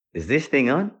Is this thing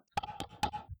on?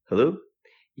 Hello?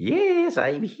 Yes,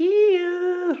 I'm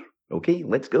here. Okay,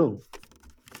 let's go.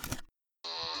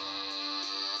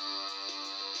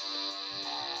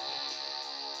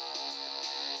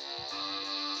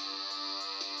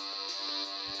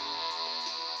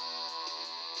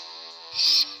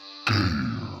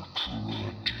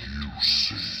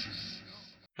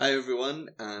 Hi everyone,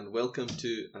 and welcome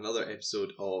to another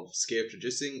episode of Scare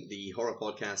Producing, the horror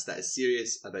podcast that is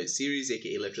serious about series,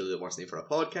 aka literally the worst name for a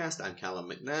podcast. I'm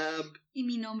Callum McNabb. Y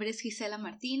mi nombre es Gisela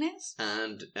Martínez.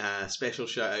 And a special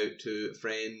shout out to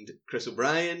friend Chris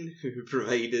O'Brien, who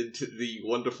provided the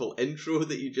wonderful intro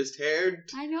that you just heard.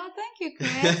 I know, thank you,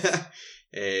 Chris.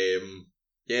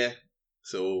 Yeah,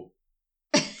 so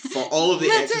for all of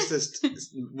the Exorcist,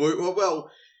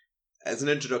 well, as an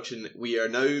introduction, we are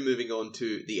now moving on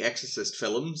to the Exorcist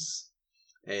films,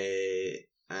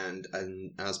 and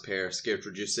as per Scare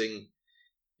Producing,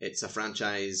 it's a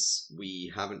franchise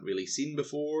we haven't really seen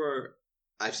before.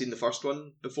 I've seen the first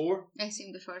one before. I've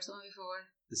seen the first one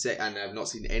before. And I've not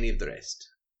seen any of the rest.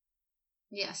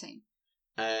 Yeah, same.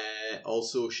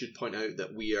 Also, should point out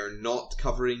that we are not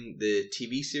covering the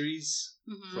TV series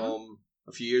from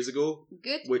a few years ago.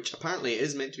 Good. Which apparently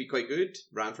is meant to be quite good.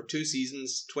 Ran for 2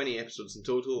 seasons, 20 episodes in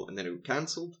total, and then it was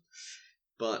cancelled.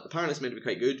 But apparently it's meant to be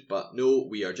quite good. But no,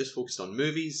 we are just focused on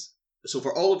movies. So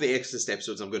for all of the Exorcist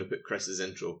episodes, I'm going to put Chris's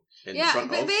intro in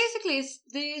front of. Yeah, basically,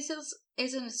 this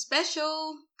isn't a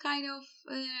special kind of.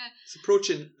 It's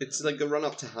approaching. It's like the run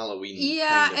up to Halloween.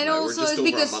 Yeah, kind of and now. also we're just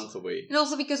it's over a month away. And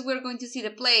also because we're going to see the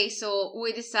play, so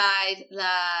we decide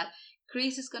that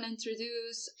Chris is going to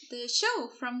introduce the show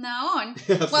from now on.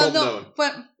 For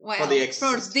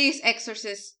this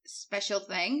Exorcist special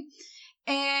thing.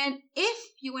 And if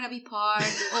you want to be part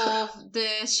of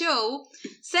the show,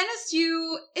 send us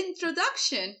your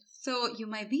introduction, so you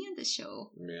might be in the show.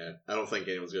 Yeah, I don't think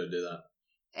anyone's going to do that.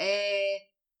 Yeah,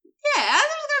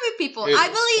 there's going to be people. I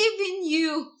believe in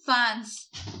you, fans.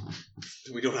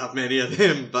 We don't have many of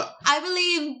them, but I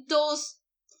believe in those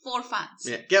 4 fans.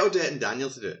 Yeah, get Odette and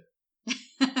Daniel to do it.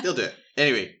 They'll do it.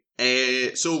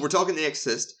 Anyway, so we're talking The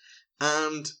Exorcist,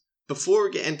 and before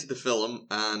we get into the film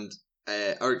and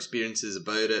our experiences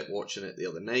about it, watching it the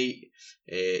other night,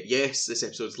 yes, this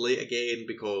episode's late again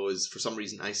because for some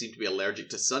reason I seem to be allergic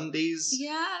to Sundays.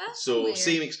 Yeah, that's so weird.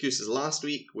 Same excuse as last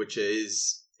week, which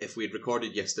is if we had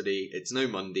recorded yesterday, it's now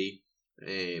Monday.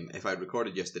 If I'd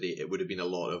recorded yesterday, it would have been a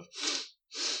lot of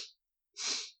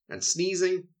and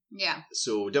sneezing. Yeah.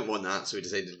 So we didn't want that, so we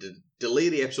decided to delay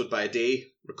the episode by a day.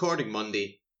 Recording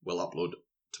Monday, we'll upload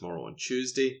tomorrow on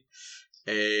Tuesday.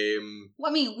 Well,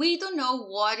 I mean, we don't know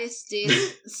what is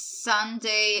this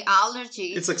Sunday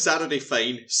allergy. It's like Saturday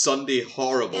fine, Sunday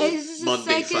horrible, it's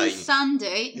Monday the second fine.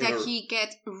 Sunday that he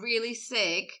gets really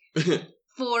sick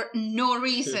for no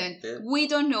reason. Yeah. We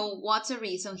don't know what's the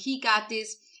reason. He got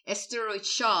this steroid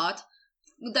shot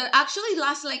that actually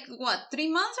lasts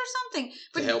 3 months or something.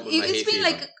 But it's been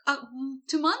fever.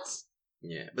 2 months.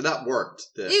 Yeah, but that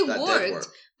worked. That worked. did work.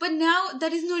 But now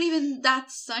that is not even that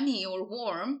sunny or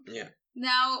warm. Yeah.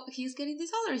 Now he's getting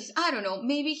these allergies. I don't know.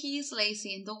 Maybe he's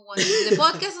lazy and don't want to do the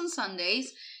podcast on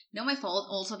Sundays. Not my fault.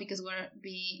 Also because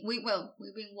we've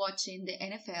been watching the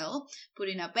NFL,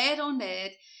 putting a bet on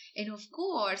it, and of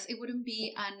course it wouldn't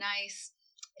be a nice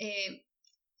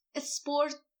a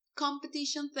sport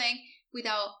competition thing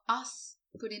without us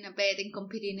putting a bet and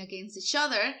competing against each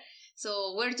other.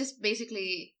 So we're just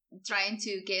basically trying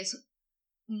to guess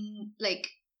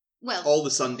all the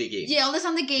Sunday games. Yeah, all the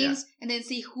Sunday games, and then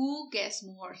see who gets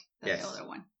more than the other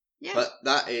one. Yeah. But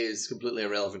that is completely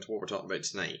irrelevant to what we're talking about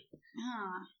tonight.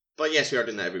 Ah. But yes, we are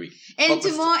doing that every week. And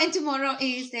tomorrow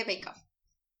is the Bake Off.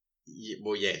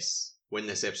 Well, yes. When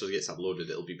this episode gets uploaded,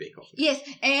 it'll be Bake Off. Yes,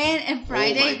 and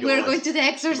Friday we're going to The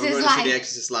Exorcist Live. We're going to The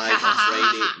Exorcist Live on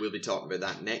Friday. We'll be talking about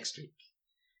that next week.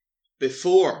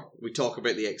 Before we talk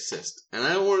about The Exorcist, and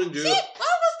I don't want to do it.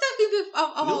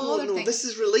 No, this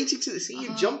is related to the scene.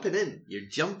 You're jumping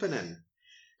in.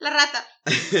 La Rata.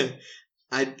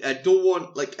 I don't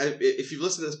want, if you've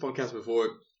listened to this podcast before,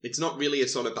 it's not really a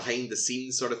sort of behind the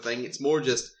scenes sort of thing. It's more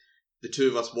just the two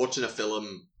of us watching a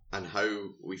film and how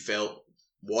we felt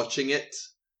watching it.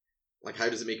 Like, how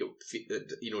does it make it,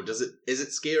 is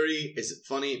it scary? Is it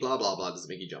funny? Blah, blah, blah. Does it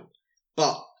make you jump?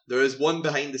 But there is one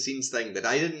behind the scenes thing that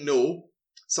I didn't know.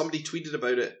 Somebody tweeted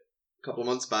about it a couple of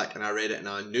months back and I read it and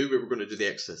I knew we were going to do The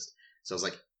Exorcist. So I was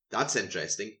like, that's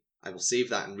interesting. I will save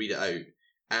that and read it out.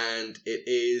 And it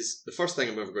is the first thing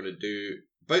I'm ever going to do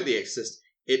about The Exorcist.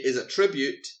 It is a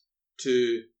tribute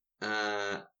to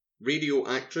a radio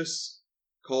actress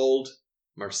called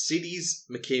Mercedes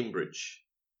McCambridge.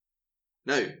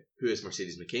 Now, who is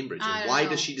Mercedes McCambridge? I And don't why know.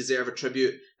 does she deserve a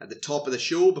tribute at the top of the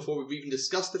show before we've even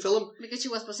discussed the film? Because she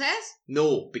was possessed?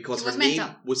 No, because She her was name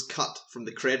mental. was cut from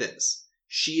the credits.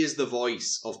 She is the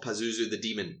voice of Pazuzu the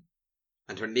Demon.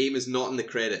 And her name is not in the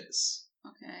credits.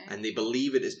 Okay. And they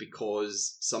believe it is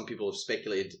because some people have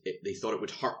speculated they thought it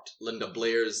would hurt Linda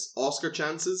Blair's Oscar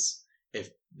chances if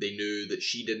they knew that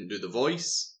she didn't do the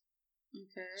voice.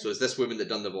 Okay. So it's this woman that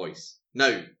done the voice.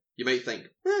 Now, you might think,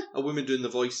 a woman doing the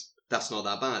voice, that's not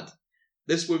that bad.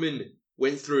 This woman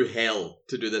went through hell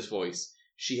to do this voice.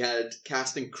 She had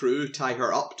cast and crew tie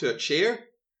her up to a chair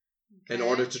in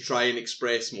order to try and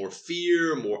express more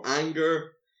fear, more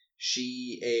anger.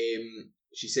 She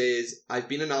says, I've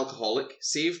been an alcoholic,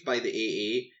 saved by the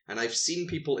AA, and I've seen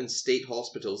people in state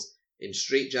hospitals in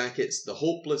straitjackets, the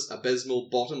hopeless, abysmal,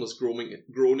 bottomless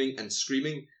groaning and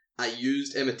screaming. I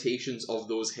used imitations of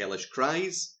those hellish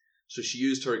cries. So she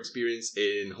used her experience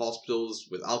in hospitals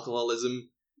with alcoholism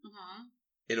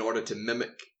in order to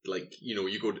mimic, like, you know,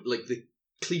 you go to, like, the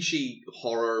cliche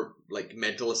horror, like,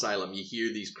 mental asylum, you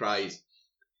hear these cries.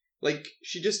 Like,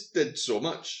 she just did so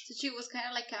much. So she was kind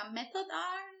of like a method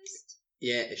artist?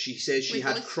 Yeah, she says she Wait,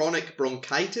 had what? chronic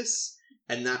bronchitis,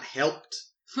 and that helped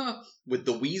with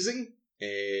the wheezing.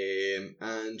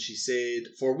 And she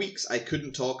said, for weeks I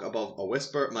couldn't talk above a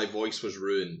whisper, my voice was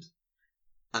ruined.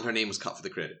 And her name was cut for the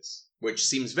credits, which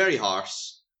seems very harsh,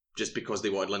 just because they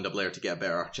wanted Linda Blair to get a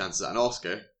better chances at an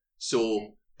Oscar.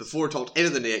 So, before we talked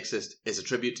anything The Exorcist is a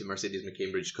tribute to Mercedes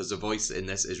McCambridge, because the voice in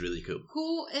this is really cool.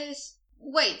 Who is...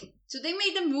 Wait, so they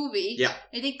made the movie, Yeah.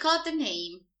 and they cut the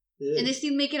name, and they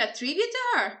still make it a tribute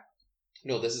to her?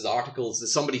 No, this is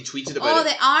articles. Somebody tweeted about Oh, it.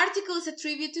 the article is a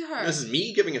tribute to her. This is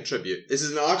me giving a tribute. This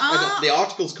is an article. The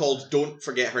article's called Don't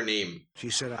Forget Her Name. She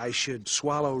said I should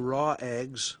swallow raw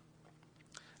eggs,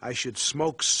 I should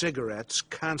smoke cigarettes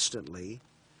constantly,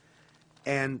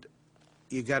 and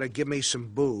you got to give me some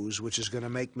booze, which is going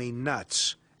to make me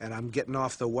nuts, and I'm getting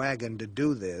off the wagon to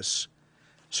do this,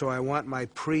 so I want my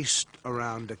priest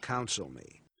around to counsel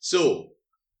me. So,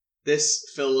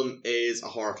 this film is a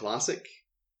horror classic.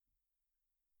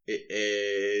 It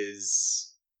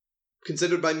is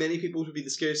considered by many people to be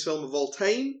the scariest film of all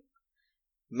time.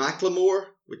 Macklemore,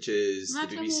 which is the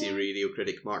BBC radio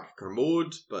critic Mark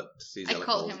Kermode, but he's I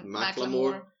call him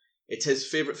Macklemore. It's his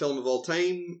favourite film of all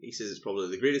time. He says it's probably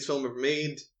the greatest film ever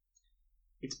made.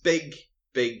 It's big,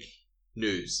 big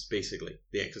news, basically,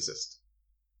 The Exorcist.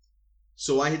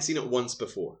 So I had seen it once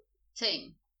before.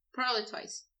 Same. Probably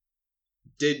twice.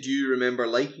 Did you remember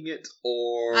liking it,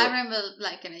 or... I remember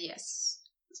liking it, yes.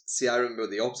 See, I remember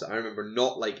the opposite. I remember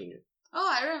not liking it.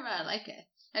 Oh, I remember I liked it.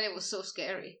 And it was so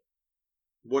scary.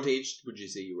 What age would you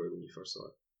say you were when you first saw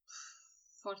it?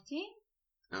 14?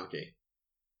 Okay.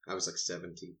 I was like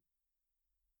 17.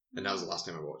 And that was the last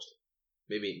time I watched it.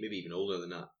 Maybe even older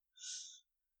than that.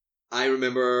 I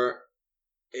remember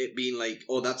it being like,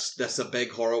 oh, that's a big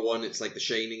horror one. It's like The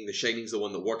Shining. The Shining's the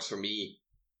one that works for me.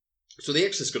 So The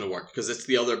Exorcist's going to work, because it's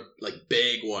the other, like,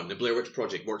 big one. The Blair Witch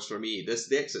Project works for me. This,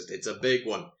 The Exorcist, it's a big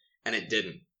one. And it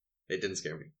didn't. It didn't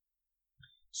scare me.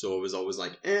 So I was always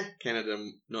like, kind of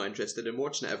not interested in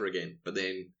watching it ever again. But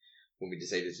then, when we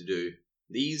decided to do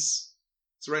these,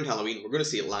 it's around Halloween, we're going to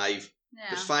see it live. Yeah.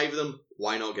 There's 5 of them,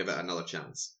 why not give it another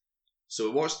chance? So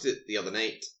we watched it the other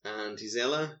night, and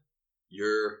Gisela,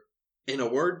 you're, in a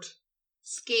word...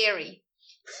 Scary.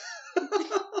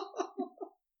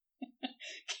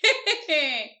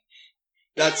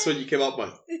 That's what you came up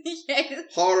with. Yes.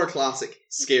 Horror classic,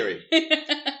 scary.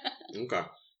 Okay.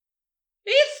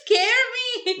 It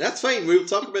scared me. That's fine, we'll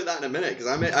talk about that in a minute, because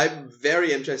I'm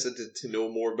very interested to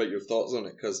know more about your thoughts on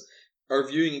it, because our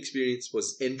viewing experience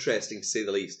was interesting, to say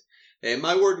the least.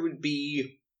 My word would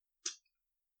be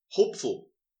hopeful.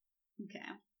 Okay.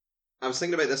 I was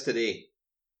thinking about this today.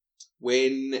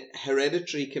 When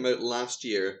Hereditary came out last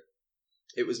year,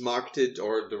 it was marketed,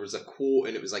 or there was a quote,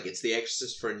 and it was like, it's The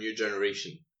Exorcist for a new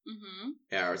generation.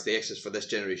 Mm-hmm. Or it's The Exorcist for this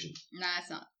generation. Nah, it's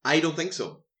not. I don't think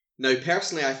so. Now,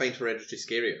 personally, I find Hereditary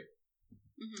scarier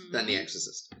Mm-hmm. than The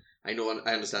Exorcist. I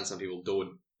understand some people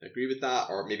don't agree with that,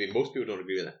 or maybe most people don't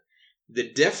agree with that.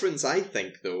 The difference, I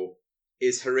think, though,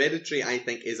 is Hereditary, I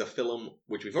think, is a film,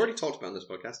 which we've already talked about on this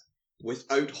podcast,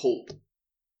 without hope.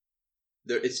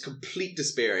 It's complete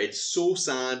despair. It's so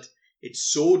sad.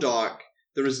 It's so dark.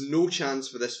 There is no chance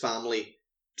for this family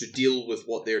to deal with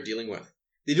what they're dealing with.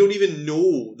 They don't even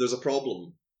know there's a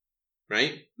problem.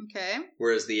 Right? Okay.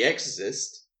 Whereas The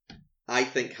Exorcist, I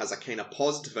think, has a kind of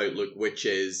positive outlook, which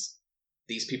is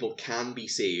these people can be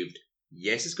saved.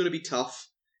 Yes, it's going to be tough.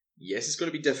 Yes, it's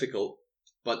going to be difficult.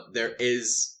 But there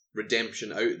is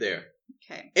redemption out there.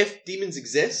 Okay. If demons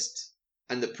exist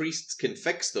and the priests can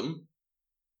fix them,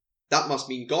 that must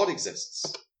mean God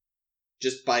exists.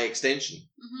 Just by extension.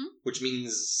 Mm-hmm. Which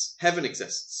means heaven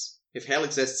exists. If hell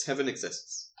exists, heaven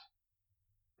exists.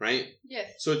 Right?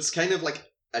 Yes. So it's kind of like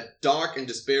a dark and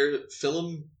despair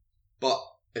film, but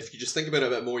if you just think about it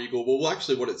a bit more, you go, well,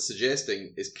 actually what it's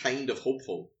suggesting is kind of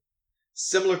hopeful.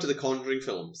 Similar to the Conjuring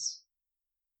films,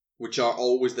 which are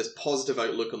always this positive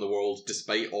outlook on the world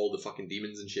despite all the fucking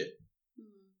demons and shit.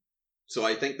 So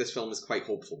I think this film is quite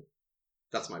hopeful.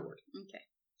 That's my word. Okay.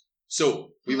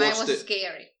 So, we Mine watched was it.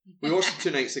 scary. We watched it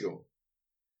 2 nights ago.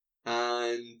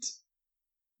 And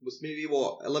it was maybe,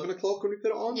 11 o'clock when we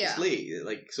put it on? Yeah. It's late.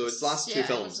 Like, so it's the last 2 It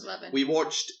films. was 11. We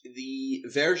watched the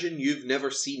version you've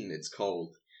never seen, it's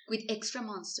called. With extra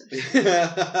monsters.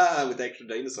 With extra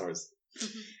dinosaurs.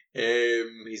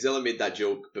 Zilla made that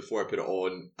joke before I put it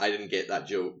on. I didn't get that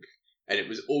joke. And it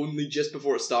was only just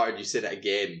before it started you said it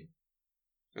again.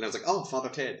 And I was like, oh, Father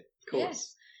Ted. Of course.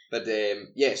 Yes. But,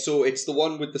 yeah, so it's the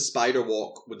one with the spider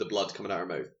walk with the blood coming out her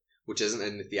mouth, which isn't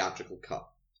in the theatrical cut.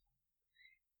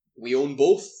 We own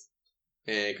both,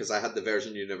 because I had the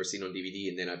version you've never seen on DVD,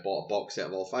 and then I bought a box set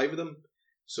of all 5 of them.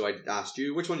 So I asked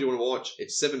you, which one do you want to watch?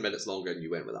 It's 7 minutes longer, and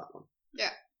you went with that one.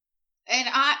 Yeah.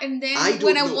 And then I don't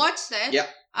when I know. watched it, Yeah.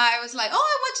 I was like, oh,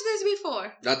 I watched this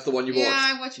before. That's the one you watched.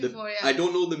 Yeah, I watched before, yeah. I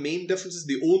don't know the main differences.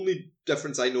 The only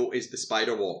difference I know is the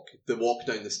spider walk. The walk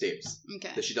down the steps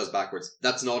Okay. that she does backwards.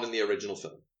 That's not in the original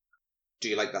film. Do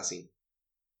you like that scene?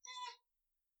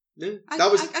 No?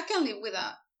 I can live with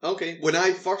that. Okay. When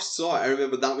I first saw it, I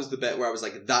remember that was the bit where I was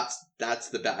like, that's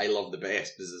the bit I love the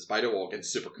best, is the spider walk, and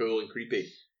super cool and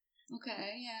creepy.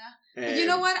 Okay, yeah. But you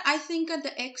know what? I think at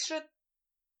the extra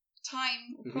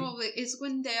time probably is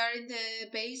when they are in the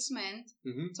basement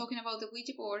talking about the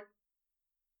Ouija board.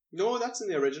 No, that's in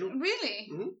the original. Really?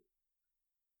 Mm-hmm.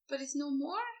 But it's no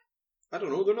more? I don't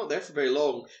know, they're not there for very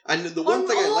long. And the one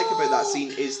thing I like about that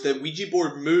scene is the Ouija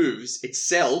board moves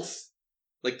itself,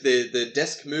 like the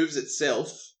disc moves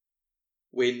itself,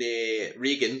 when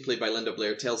Regan, played by Linda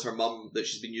Blair, tells her mum that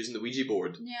she's been using the Ouija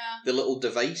board. Yeah. The little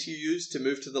device you use to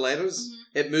move to the letters,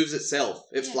 it moves itself.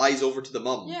 It flies over to the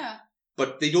mum. Yeah.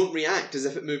 But they don't react as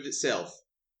if it moved itself.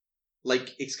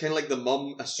 Like, it's kind of like the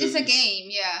mum assumes... It's a game,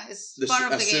 yeah. It's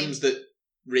part of the game. Assumes that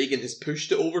Regan has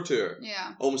pushed it over to her.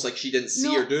 Yeah. Almost like she didn't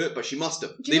see her do it, but she must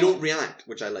have. Do They don't react,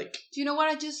 which I like. Do you know what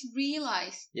I just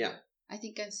realized? Yeah. I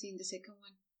think I've seen the second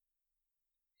one.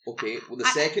 Okay, well the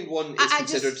second one is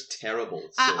considered terrible.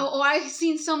 So. Or I've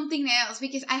seen something else,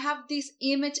 because I have this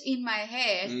image in my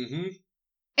head, Mm-hmm.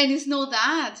 and it's not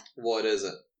that. What is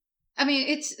it? I mean,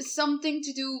 it's something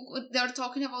to do with, they're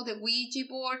talking about the Ouija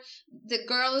board. The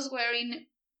girl is wearing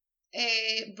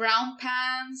brown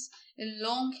pants and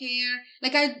long hair.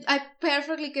 Like, I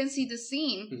perfectly can see the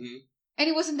scene. And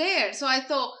it wasn't there. So I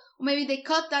thought, maybe they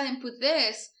cut that and put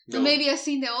this. So No. maybe I've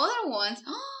seen the other ones.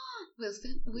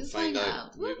 We'll find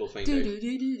out. We will find out.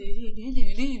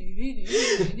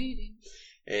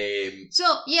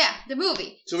 So, yeah, the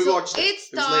movie. So we watched it. It It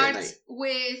was late at starts night.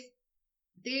 with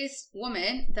this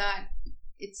woman that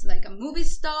it's like a movie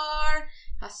star,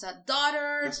 has a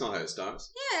daughter. That's not how it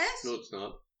starts. Yes. No, it's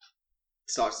not.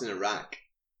 It starts in Iraq.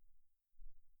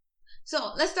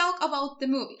 So, let's talk about the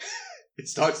movie. It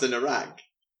starts in Iraq.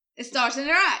 It starts in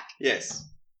Iraq. Yes.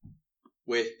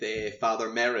 With Father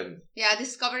Merrin. Yeah,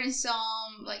 discovering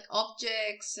some like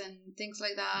objects and things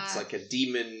like that. It's like a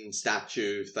demon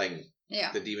statue thing.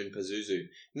 Yeah. The demon Pazuzu.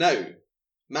 Now,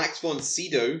 Max von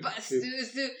Sydow.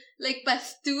 Pastuso. Like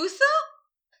Pastuso?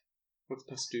 What's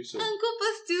Pastuso? Uncle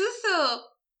Pastuso.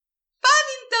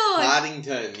 Paddington!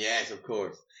 Paddington, yes, of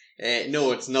course.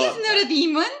 No, it's not. He's not a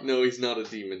demon. No, he's not a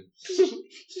demon. He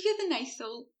has a nice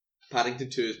soul. Paddington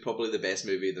 2 is probably the best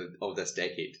movie of this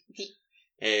decade.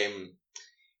 Okay.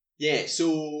 Yeah,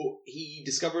 so he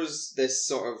discovers this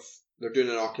sort of... They're doing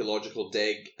an archaeological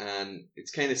dig, and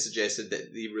it's kind of suggested that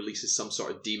he releases some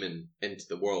sort of demon into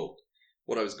the world.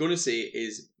 What I was going to say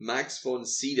is Max von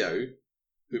Sydow,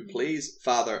 who plays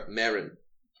Father Merrin,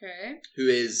 Okay. who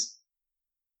is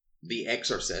the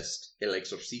exorcist, El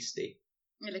Exorciste.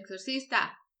 El Exorcista.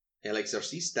 El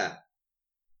Exorcista.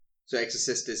 So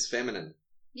exorcist is feminine,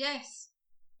 Yes.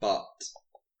 but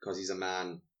because he's a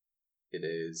man, it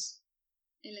is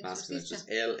El masculine. So Exorcista. it's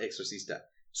El Exorcista.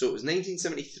 So it was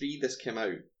 1973 this came out.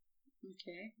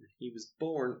 Okay. He was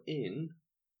born in...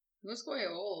 He was quite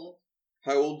old.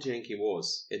 How old do you think he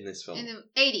was in this film? In the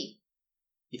 80.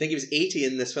 You think he was 80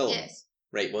 in this film? Yes.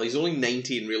 Right, well he's only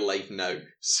 90 in real life now.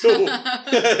 So,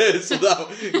 so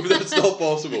that's not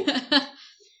possible.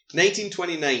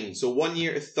 1929, so 1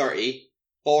 year to 30,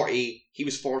 40, he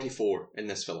was 44 in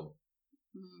this film.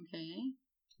 Okay.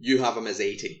 You have him as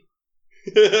 80.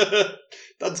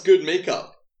 That's good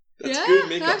makeup. That's Yeah, good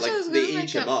makeup. that Like, was they good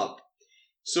age him makeup. up.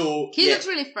 So, He yeah, looks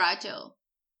really fragile.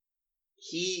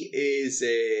 he is,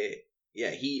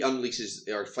 he unleashes,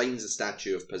 or finds a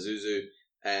statue of Pazuzu,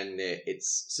 and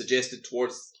it's suggested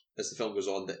towards, as the film goes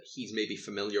on, that he's maybe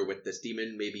familiar with this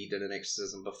demon, maybe he did an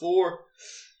exorcism before.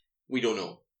 We don't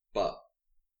know, but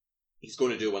he's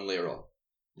going to do one later on.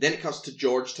 Then it cuts to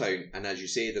Georgetown, and as you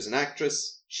say, there's an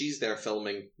actress. She's there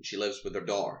filming, and she lives with her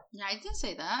daughter. Yeah, I didn't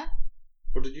say that.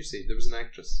 What did you say? There was an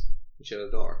actress, and she had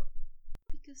a daughter.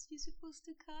 Because you're supposed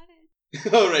to cut it.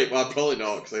 Alright, well, probably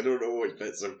not, because I don't know which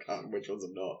bits I'm cutting, which ones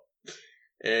I'm not.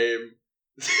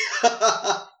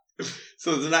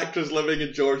 So there's an actress living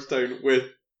in Georgetown with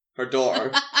her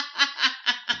daughter,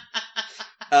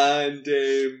 and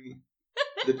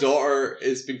the daughter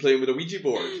has been playing with a Ouija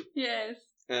board. Yes.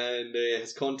 And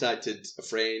has contacted a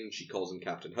friend. She calls him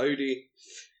Captain Howdy.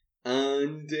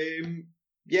 And,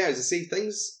 as I say,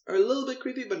 things are a little bit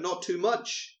creepy, but not too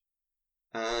much.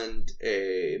 And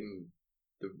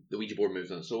the Ouija board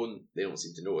moves on its own. They don't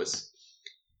seem to notice.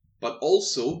 But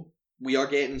also, we are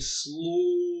getting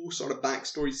slow sort of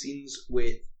backstory scenes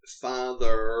with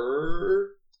Father...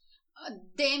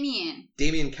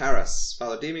 Damien Karras.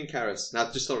 Father Damien Karras. Now,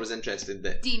 I just thought it was interesting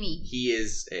that Demi. he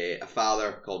is a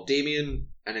father called Damien,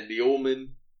 and in The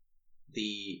Omen,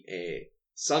 the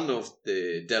son of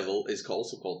the devil is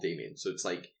also called Damien. So it's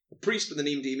like a priest with the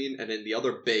name Damien, and in the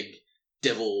other big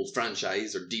devil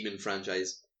franchise, or demon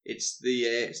franchise, it's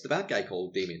the bad guy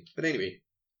called Damien. But anyway,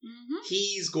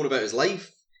 he's going about his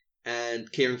life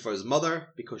and caring for his mother,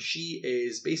 because she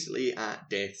is basically at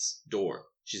death's door.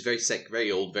 She's very sick,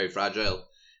 very old, very fragile,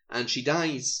 and she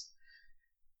dies.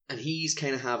 And he's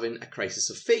kind of having a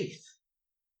crisis of faith.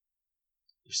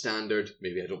 Your standard,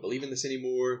 maybe I don't believe in this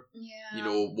anymore. Yeah. You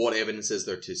know, what evidence is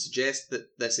there to suggest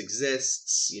that this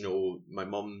exists? You know, my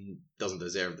mum doesn't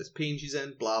deserve this pain she's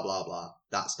in, blah, blah, blah.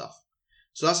 That stuff.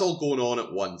 So that's all going on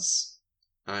at once.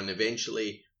 And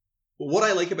eventually, what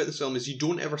I like about this film is you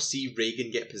don't ever see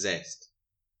Regan get possessed.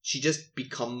 She just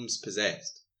becomes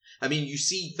possessed. I mean, you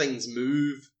see things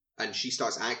move, and she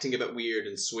starts acting a bit weird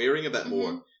and swearing a bit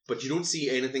more, but you don't see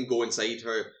anything go inside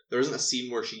her. There isn't a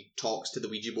scene where she talks to the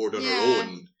Ouija board on her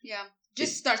own. Yeah,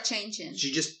 just start changing.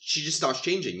 She just starts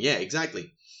changing. Yeah,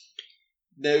 exactly.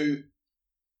 Now,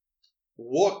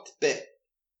 what bit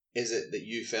is it that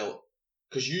you felt?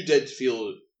 Because you did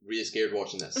feel really scared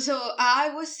watching this. So I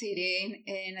was sitting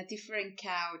in a different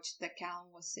couch that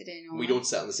Callum was sitting on. We don't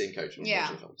sit on the same couch when we're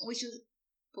watching films. We should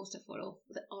post a photo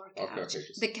of our Our couch.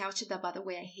 couches. The couch that, by the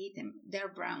way, I hate them. They're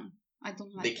brown. I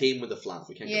don't like They them. came with a flap.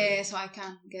 We can't get rid of Yeah, them. so I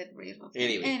can't get rid of them.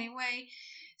 Anyway.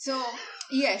 So,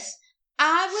 yes,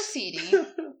 I was sitting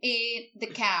in the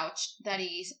couch that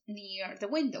is near the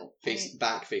window.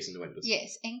 Back facing the windows.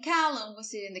 Yes, and Callum was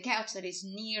sitting in the couch that is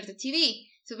near the TV.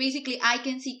 So basically, I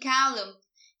can see Callum.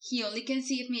 He only can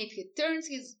see me if he turns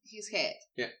his head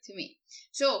to me.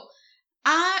 So,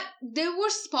 there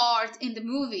was part in the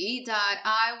movie that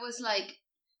I was like,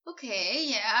 okay,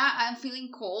 yeah, I'm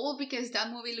feeling cold because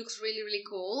that movie looks really, really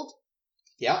cold.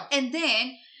 Yeah. And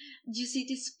then you see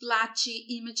these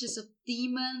splashy images of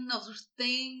demon, of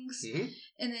things,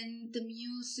 and then the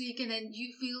music, and then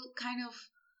you feel kind of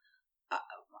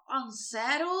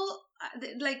unsettled,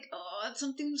 like, oh,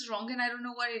 something's wrong and I don't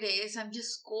know what it is. I'm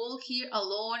just cold here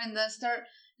alone, and then start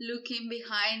looking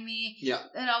behind me. Yeah.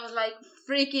 And I was like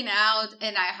freaking out,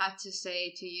 and I had to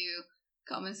say to you,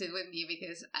 come and sit with me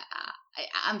because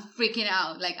I'm freaking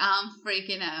out. Like, I'm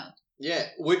freaking out. Yeah,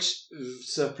 which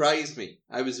surprised me.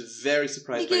 I was very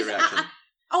surprised by your reaction.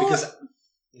 Because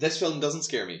this film doesn't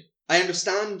scare me. I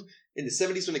understand in the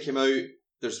 70s when it came out,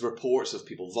 there's reports of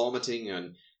people vomiting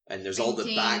and there's all the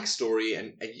backstory.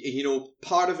 And, you know,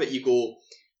 part of it you go,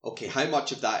 okay, how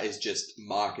much of that is just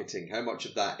marketing? How much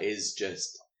of that is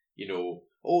just, you know,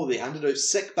 oh, they handed out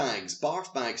sick bags,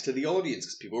 barf bags to the audience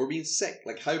because people were being sick.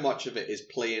 Like, how much of it is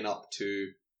playing up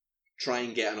to try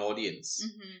and get an audience?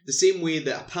 The same way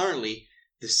that apparently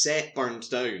the set burned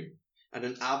down and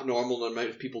an abnormal amount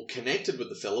of people connected with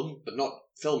the film, but not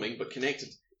filming, but connected,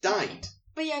 died.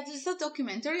 But yeah, there's a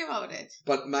documentary about it.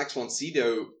 But Max von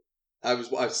Sydow,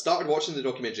 I started watching the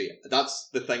documentary. That's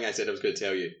the thing I said I was going to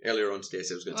tell you. Earlier on today I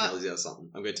said I was going to tell you something.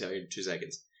 I'm going to tell you in 2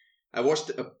 seconds. I watched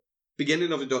a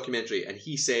beginning of the documentary and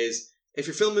he says, if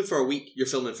you're filming for a week, you're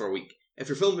filming for a week. If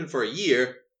you're filming for a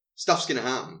year, stuff's going to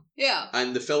happen. Yeah.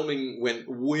 And the filming went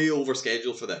way over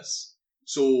schedule for this.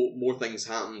 So more things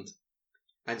happened.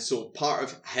 And so part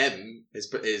of him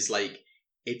is like,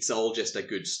 it's all just a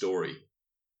good story.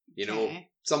 You know,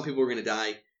 some people were going to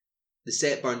die. The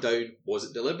set burned down. Was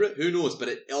it deliberate? Who knows? But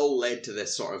it all led to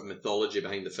this sort of mythology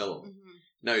behind the film.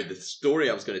 Now, the story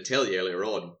I was going to tell you earlier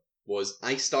on was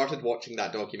I started watching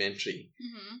that documentary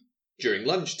Mm-hmm. during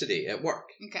lunch today at work.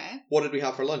 Okay. What did we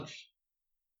have for lunch?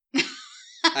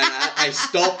 And I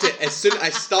stopped it as soon as I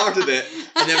started it,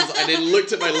 and then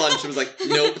looked at my lunch and was like,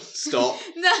 nope, stop.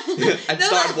 No, And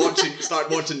started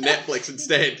watching Netflix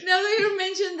instead. Now that you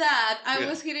mentioned that, I Yeah.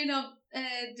 was hitting up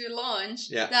the lunch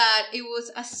Yeah. that it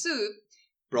was a soup,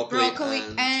 broccoli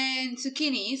and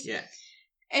zucchinis. Yeah.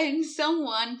 And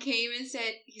someone came and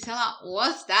said, Gisela,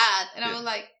 what's that? And I Yeah. was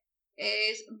like,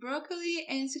 it's broccoli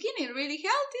and zucchini, really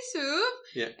healthy soup.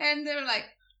 Yeah. And they were like,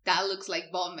 that looks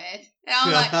like vomit. And I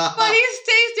was like, but it's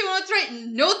tasty, want to try it?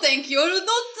 No, thank you. No,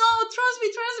 trust me,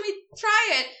 try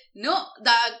it. No,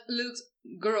 that looks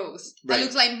gross. Right. That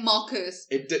looks like mucus.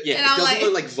 It And doesn't I'm like-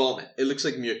 look like vomit. It looks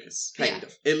like mucus, kind Yeah.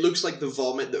 of. It looks like the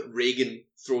vomit that Reagan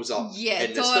throws up. Yeah,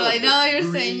 in this totally. film. Now The you're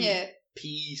green saying it.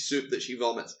 pea soup that she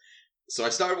vomits. So I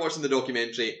started watching the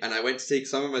documentary, and I went to take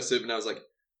some of my soup, and I was like,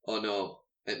 "Oh no,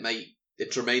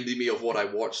 it reminded me of what I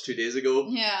watched 2 days ago.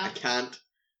 I Yeah. can't."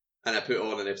 And I put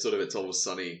on an episode of It's Always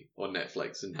Sunny on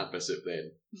Netflix and had my soup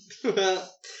then.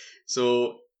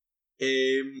 So,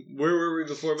 where were we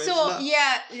before I mentioned So, that?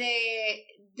 yeah,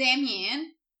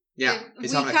 Damien. Yeah, we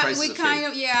he's having a crisis of faith.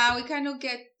 we kind of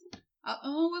get. It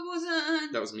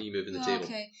wasn't. That was me moving the table.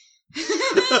 Okay.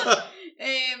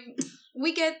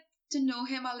 We get to know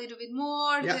him a little bit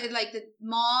more. Yeah. The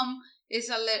mom is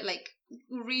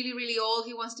really, really old.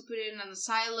 He wants to put her in an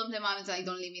asylum. The mom is like,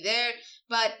 "Don't leave me there."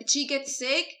 But she gets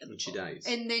sick, And she dies.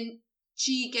 and then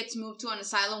she gets moved to an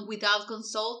asylum without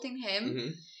consulting him. Mm-hmm.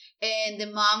 And the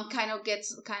mom kind of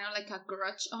gets like a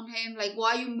grudge on him, like,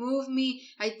 why you moved me?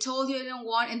 I told you I didn't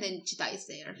want, and then she dies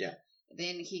there. Yeah.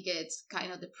 Then he gets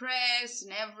kind of depressed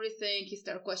and everything. He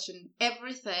starts questioning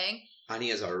everything. And he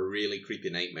has a really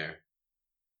creepy nightmare.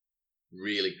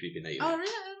 Really creepy nightmare. Oh, really?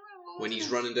 I don't know. What When was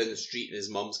he's it? running down the street and his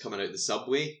mum's coming out the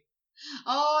subway.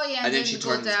 Oh, yeah. And then she goes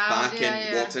turns down. back Yeah,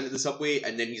 and yeah. walks into the subway,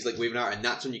 and then he's like waving at her, and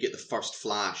that's when you get the first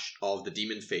flash of the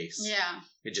demon face. Yeah.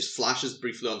 It just flashes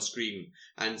briefly on screen,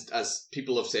 and as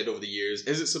people have said over the years,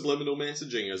 is it subliminal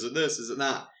messaging? Is it this? Is it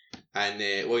that? And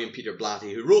William Peter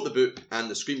Blatty, who wrote the book and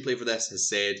the screenplay for this, has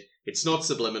said it's not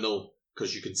subliminal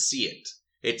because you can see it.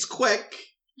 It's quick,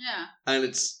 Yeah. and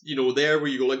it's, there where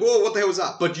you go like, whoa, what the hell was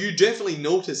that? But you definitely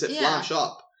notice it Yeah. flash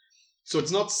up. So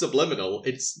it's not subliminal,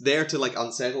 it's there to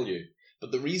unsettle you.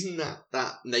 But the reason that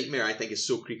nightmare I think is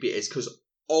so creepy is because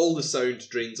all the sound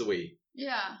drains away.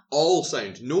 Yeah. All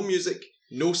sound. No music,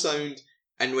 no sound.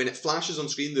 And when it flashes on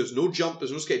screen, there's no jump,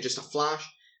 there's no skate, just a flash.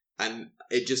 And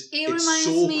it's reminds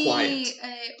so me, quiet.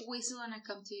 Whistle and I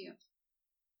Come to You.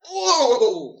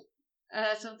 Whoa!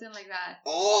 Something like that.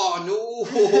 Oh,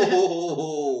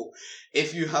 no!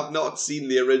 If you have not seen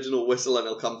the original Whistle and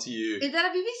I'll Come to You, Is that a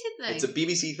BBC thing? it's a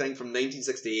BBC thing from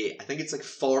 1968. I think it's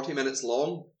 40 minutes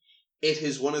long. It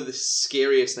is one of the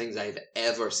scariest things I've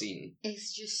ever seen.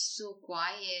 It's just so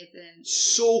quiet and...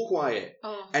 So quiet.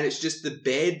 Oh. And it's just the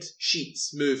bed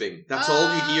sheets moving. That's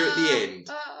all you hear at the end.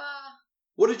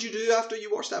 What did you do after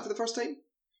you watched that for the first time?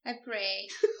 I pray.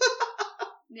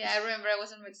 Yeah, I remember I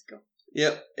was in Mexico.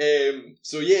 Yep.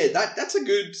 So yeah, that's a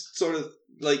good sort of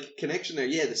connection there.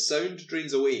 Yeah, the sound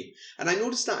drains away. And I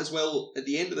noticed that as well at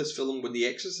the end of this film when the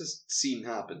exorcist scene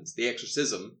happens, the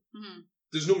exorcism,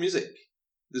 there's no music.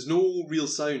 There's no real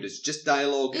sound. It's just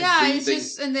dialogue and breathing. It's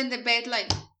just, and then the bed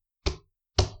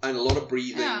and a lot of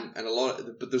breathing Yeah.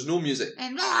 and but there's no music.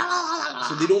 and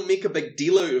So they don't make a big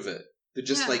deal out of it. They're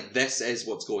just Yeah. this is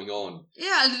what's going on.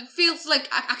 yeah, it feels like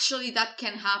actually that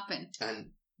can happen.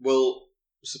 And, well,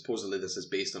 supposedly this is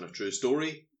based on a true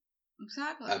story.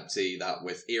 Exactly. I'd say that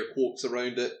with air quotes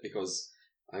around it because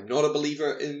I'm not a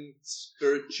believer in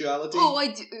spirituality. I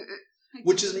do.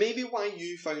 Which is maybe why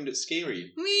you found it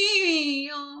scary.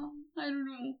 Me. Oh, I don't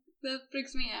know. That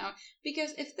freaks me out.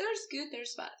 Because if there's good,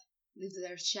 there's bad. If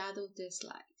there's shadow, there's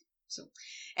light. So,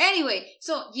 anyway,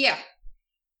 yeah.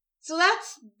 So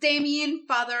that's Damien,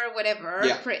 father, whatever,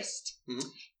 Yeah. priest. Mhm.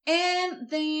 And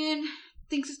then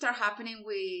things start happening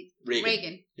with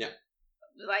Reagan. Yeah.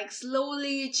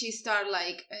 Slowly, she start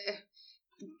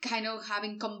kind of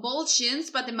having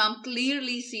convulsions, but the mom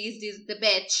clearly sees the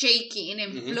bed shaking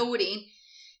and Mhm. floating.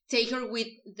 Take her with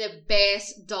the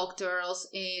best doctors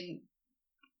in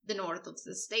the north of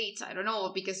the States. I don't know,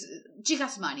 because she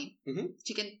has money. Mhm.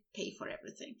 She can pay for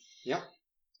everything. Yeah.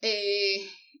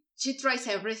 She tries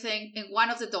everything, and one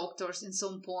of the doctors in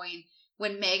some point,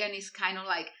 when Megan is kind of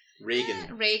Reagan.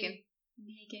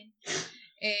 Megan.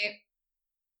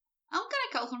 I'm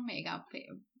gonna call her Megan.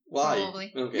 Why?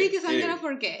 Probably. Okay. Because I'm anyway. gonna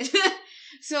forget.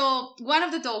 So, one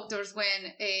of the doctors,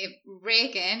 when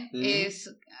Reagan Mhm. is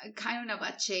kind of in a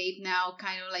bad shape now,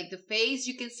 kind of the face,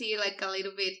 you can see a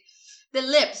little bit, the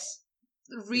lips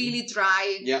really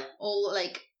dry, Yeah. all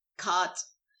like cut.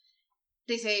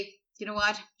 They say, you know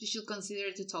what? You should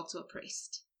consider to talk to a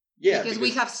priest. Yeah. Because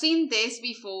we have seen this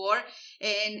before,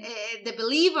 and the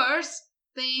believers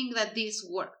think that this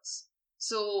works.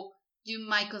 So you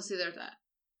might consider that.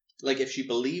 Like, if she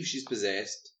believes she's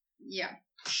possessed, Yeah.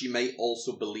 she might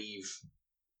also believe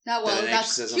Now, that well, an that's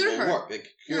exorcism cure will her. work. Like,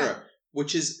 cure her.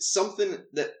 Which is something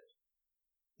that...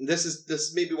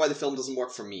 This may be why the film doesn't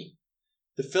work for me.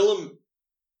 The film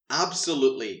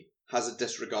absolutely has a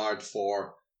disregard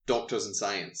for doctors and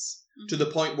science. Mm-hmm. To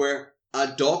the point where a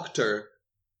doctor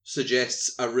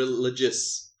suggests a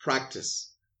religious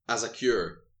practice as a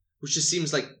cure. Which just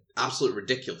seems like absolutely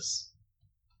ridiculous.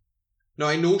 Now,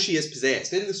 I know she is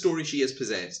possessed. In the story, she is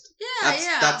possessed.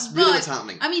 Yeah, That's really but, what's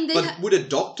happening. I mean, But would a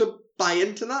doctor buy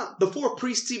into that? Before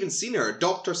priests even seen her, a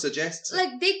doctor suggests it.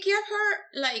 like, they give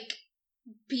her, like,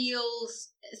 pills,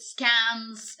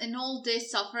 scans, and all this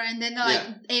stuff, and then, like,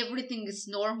 everything is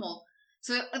normal.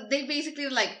 So they basically,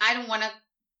 like, I don't want to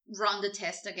run the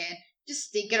test again.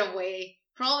 Just take it away.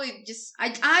 Probably just, I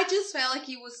just felt like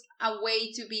it was a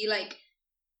way to be like,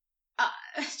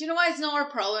 you know what, it's not our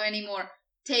problem anymore.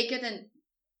 Take it and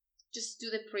just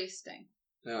do the priest thing.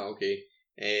 Oh, okay.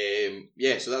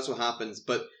 Yeah, so that's what happens.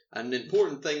 But an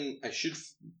important thing I should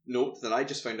note that I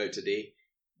just found out today,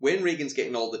 when Regan's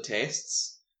getting all the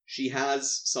tests, she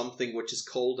has something which is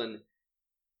called an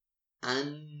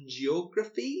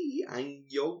angiography? I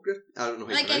don't know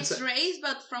how to Like pronounce it. X-rays,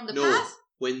 but from the No, past?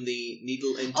 when the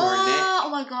needle into her neck Oh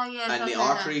my god, yes. and the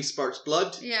I've heard artery spurts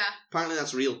blood. that. Yeah. Apparently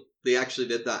that's real. They actually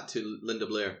did that to Linda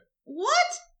Blair.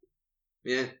 What?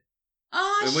 Yeah.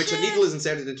 Oh, In which shit. a needle is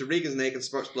inserted into Regan's neck and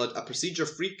spurts blood, a procedure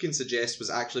Friedkin suggests was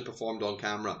actually performed on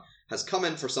camera, has come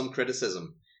in for some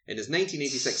criticism. In his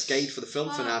 1986 guide for the film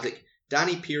Fuck. fanatic,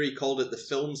 Danny Peary called it the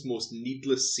film's most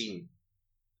needless scene.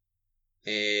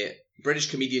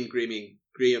 British comedian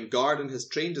Graham Garden has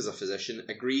trained as a physician,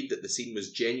 agreed that the scene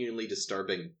was genuinely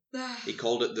disturbing. He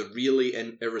called it the really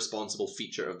irresponsible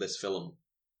feature of this film.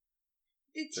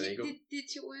 Did There you go.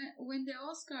 she win the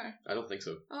Oscar? I don't think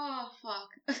so. Oh,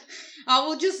 fuck. I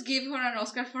will just give her an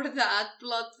Oscar for that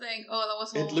blood thing. Oh, that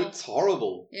was horrible. It looked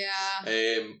horrible.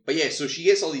 Yeah. But yeah, so she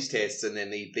gets all these tests and then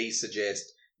they suggest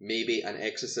maybe an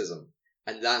exorcism.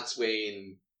 And that's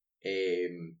when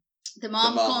The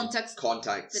mom contacts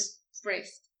contacts the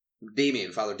priest.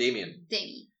 Damien, Father Damien.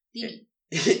 Demi.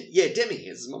 Yeah, Demi,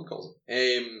 as his mum calls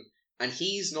him. And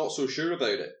he's not so sure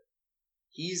about it.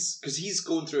 Because he's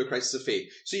going through a crisis of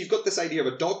faith. So you've got this idea of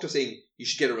a doctor saying you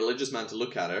should get a religious man to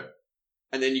look at her.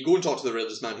 And then you go and talk to the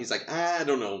religious man, he's like, I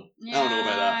don't know. Yeah, I don't know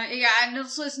about that. Yeah, and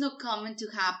also it's not coming to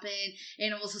happen.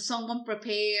 And also someone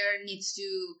prepared needs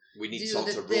to We need do to talk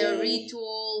to the Rome.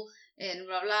 ritual and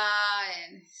blah blah.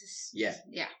 And it's just,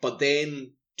 Yeah. But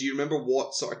then, do you remember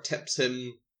what sort of tips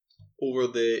him over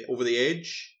the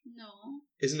edge? No.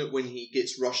 Isn't it when he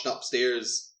gets rushed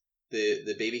upstairs,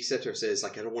 the babysitter says,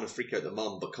 like, I don't want to freak out the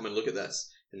mum, but come and look at this.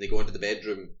 And they go into the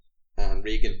bedroom, and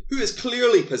Regan, who is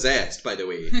clearly possessed, by the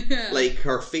way, like,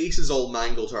 her face is all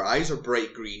mangled, her eyes are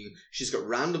bright green, she's got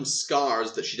random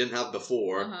scars that she didn't have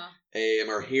before,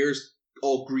 her hair's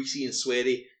all greasy and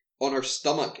sweaty. On her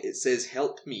stomach, it says,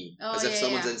 help me, as if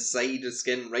someone's inside the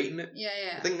skin writing it. Yeah.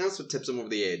 I think that's what tips him over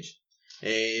the edge.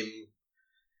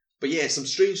 But yeah, some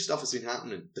strange stuff has been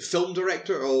happening. The film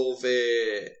director of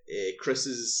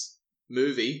Chris's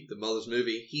movie, the mother's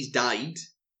movie, he's died.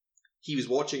 He was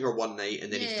watching her one night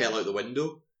and then he fell out the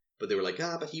window. But they were like,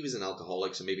 but he was an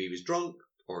alcoholic, so maybe he was drunk.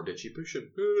 Or did she push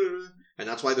him? And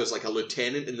that's why there's like a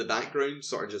lieutenant in the background,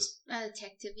 sort of just... A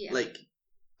detective, yeah. Like,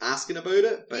 asking about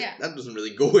it. But that doesn't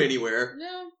really go anywhere.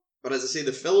 No. But as I say,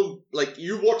 the film... Like,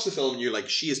 you watch the film and you're like,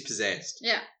 she is possessed.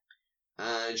 Yeah.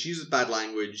 And she uses bad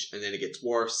language, and then it gets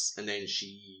worse, and then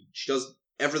she does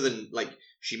everything, like,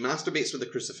 she masturbates with a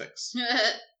crucifix.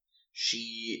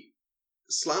 She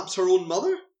slaps her own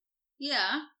mother.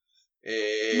 Yeah.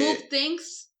 Move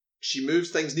things. She moves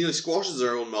things, nearly squashes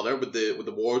her own mother with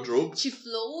the wardrobe. She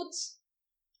floats.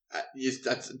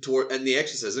 In the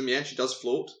exorcism, yeah, she does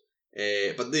float.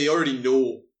 But they already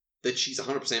know that she's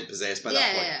 100% possessed by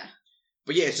that point. Yeah.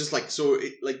 But yeah, it's just like, so,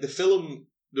 like, the film...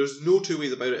 There's no two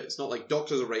ways about it. It's not like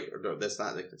doctors are right or this,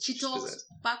 that. Like, she talks possessed.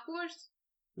 backwards?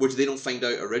 Which they don't find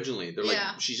out originally. They're like,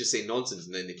 Yeah. she's just saying nonsense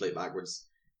and then they play it backwards.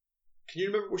 Can you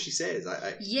remember what she says?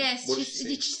 Yes, what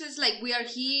she says, like, we are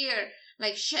here.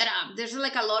 Like, shut up. There's,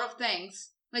 like, a lot of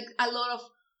things. Like, a lot of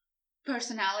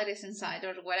personalities inside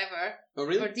or whatever. Oh,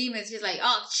 really? Or demons. She's like,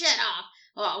 oh, shut up.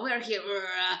 Oh, we're here.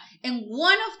 And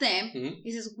one of them,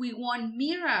 he says, we want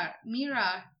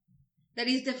Mirror. That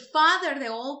is the father, the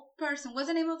old person. What's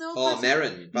the name of the old person?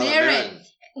 Merrin. Merrin.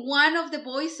 one of the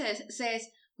voices says,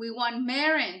 "We want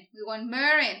Marin. We want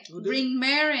Marin. Oh, Bring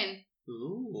Marin."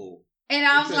 Ooh. And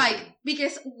I was like, Interesting.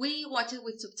 because we watch it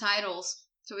with subtitles.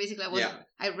 So basically, Yeah.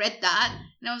 I read that,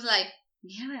 and I was like,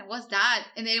 Marin, what's that?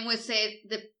 And then when it said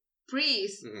the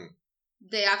priest, Mhm.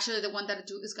 the one that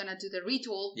is gonna do the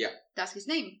ritual. Yeah. That's his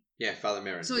name. Yeah, Father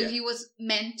Merrin. So yeah. he was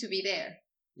meant to be there.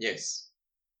 Yes.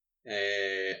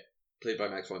 Played by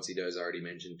Max von Sydow, as I already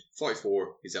mentioned.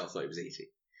 44, Gazelle thought he was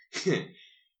 80.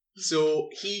 So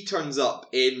he turns up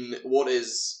in what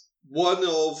is one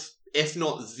of, if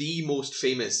not the most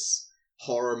famous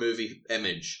horror movie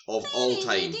image of all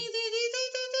time,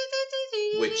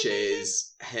 which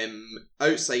is him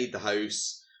outside the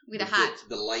house with a hat.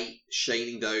 the light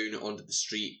shining down onto the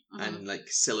street and like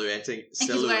silhouetting he's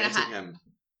wearing a hat. him.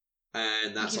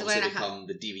 And that's He's also wearing a become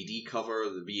the DVD cover,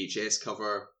 the VHS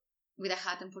cover. With a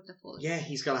hat and portfolio. Yeah,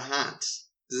 he's got a hat.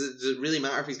 Does it really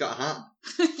matter if he's got a hat?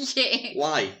 Yeah.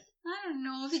 Why? I don't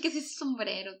know, because it's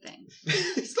sombrero thing.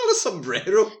 It's not a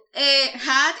sombrero.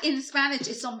 Hat in Spanish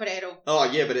is sombrero. Oh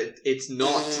yeah, but it's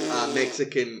not a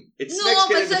Mexican. It's No,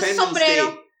 Mexican but it's a Independence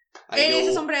sombrero. Day. I It know, is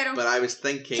a sombrero. but I was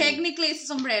thinking. Technically, it's a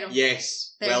sombrero.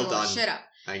 Yes, There well you go, done. Shut up.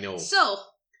 I know.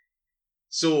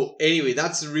 So, Anyway,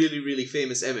 that's a really, really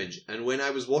famous image. And when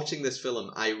I was watching this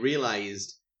film, I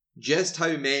realised just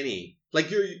how many. Like,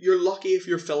 you're lucky if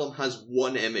your film has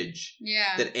one image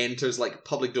yeah. that enters, like,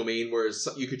 public domain, whereas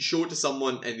you could show it to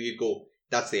someone and you'd go,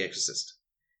 that's The Exorcist.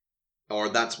 Or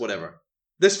that's whatever.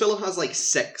 This film has, like,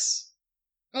 6.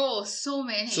 Oh, so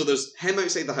many. So there's him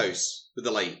outside the house with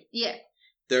the light. Yeah.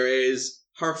 There is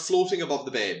her floating above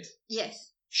the bed.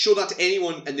 Yes. Show that to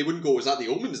anyone and they wouldn't go, is that The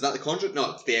Omen? Is that The Conjuring?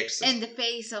 No, it's The Exorcist. And the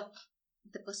face of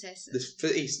the possessor. The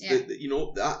face, Yeah. you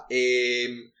know, that.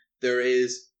 There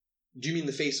is. Do you mean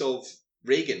the face of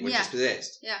Reagan when Yeah. she's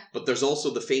possessed? Yeah. But there's also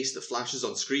the face that flashes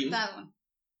on screen. That one.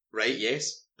 Right,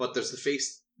 yes. But there's the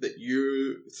face that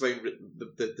you found,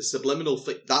 the subliminal,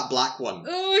 that black one.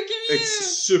 Oh, give me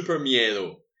It's super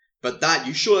miedo. But that,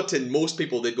 you show it to most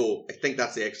people, they go, I think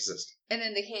that's The Exorcist. And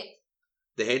then the head.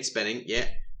 The head spinning, yeah.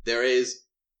 There is.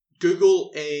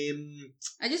 Google,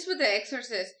 I just put the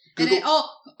Exorcist. Google- And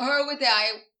then, her with the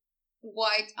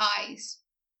white eyes.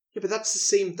 Yeah, but that's the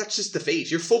same, that's just the face.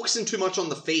 You're focusing too much on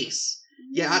the face.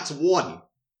 Yeah, that's one.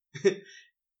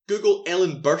 Google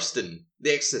Ellen Burstyn,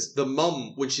 The Exorcist, the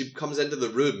mum, when she comes into the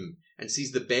room and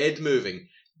sees the bed moving.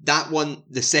 That one,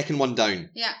 the second one down.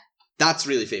 Yeah. That's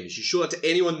really famous. You show it to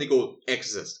anyone, they go,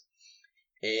 Exorcist.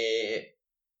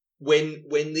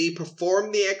 When they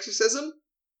perform the exorcism,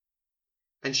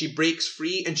 and she breaks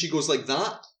free and she goes like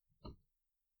that.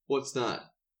 What's that?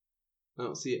 I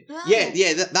don't see it. Ah.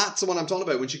 Yeah, that's the one I'm talking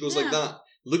about, when she goes like Yeah. that.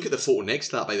 Look at the photo next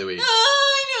to that, by the way.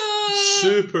 I know.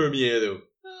 Super miedo.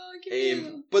 Oh, give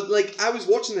me But like, I was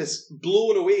watching this,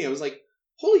 blown away. I was like,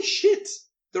 holy shit.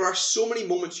 There are so many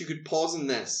moments you could pause in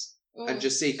this and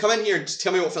just say, come in here and just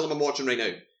tell me what film I'm watching right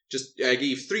now. Just give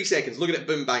you 3 seconds, look at it,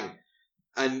 boom, bang.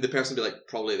 And the person will be like,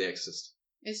 probably The Exorcist.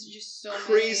 It's just so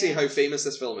Crazy many. how famous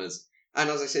this film is. And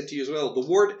as I said to you as well, the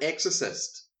word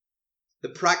exorcist, the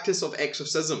practice of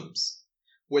exorcisms,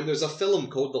 when there's a film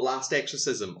called The Last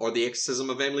Exorcism or The Exorcism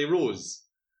of Emily Rose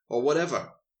or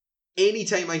whatever,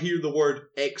 anytime I hear the word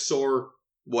exor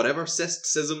whatever,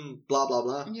 schism, blah blah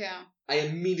blah, Yeah. I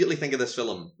immediately think of this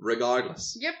film,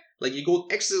 regardless. Yep. Like you go,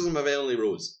 Exorcism of Emily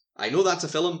Rose. I know that's a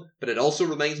film, but it also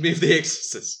reminds me of The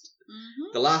Exorcist.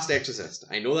 Mm-hmm. The Last Exorcist.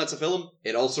 I know that's a film.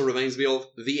 It also reminds me of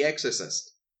The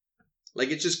Exorcist. Like,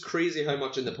 it's just crazy how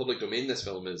much in the public domain this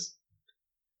film is.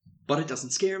 But it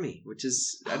doesn't scare me, which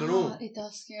is, I don't know. It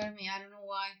does scare me. I don't know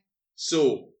why.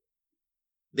 So,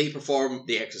 they perform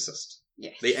The Exorcist.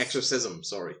 Yes. The Exorcism,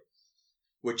 sorry.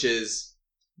 Which is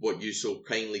what you so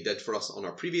kindly did for us on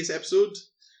our previous episode.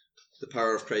 The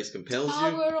power of Christ compels The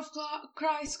you. power of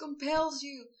Christ compels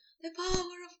you. The power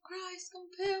of Christ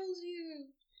compels you.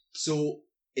 So,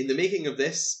 in the making of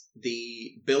this,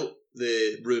 they built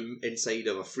the room inside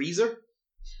of a freezer.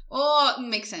 Oh, it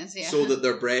makes sense, yeah. So that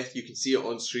their breath, you can see it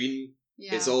on screen.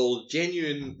 yeah. It's all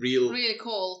genuine, real. really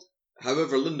cold.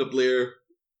 However, Linda Blair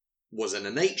was in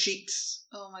a night sheet,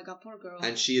 Oh my god, poor girl.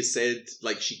 and she has said,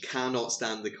 like, she cannot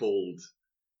stand the cold.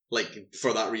 Like,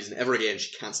 for that reason, ever again,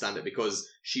 she can't stand it because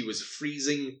she was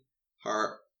freezing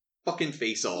her fucking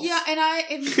face off. yeah, and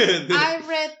I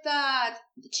read that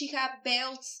she had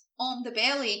belts on the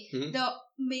belly Mhm. that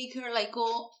make her like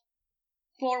go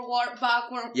forward,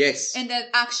 backward, Yes. and that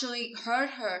actually hurt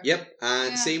her. Yep.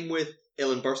 And Yeah. same with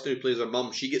Ellen Burstyn, who plays her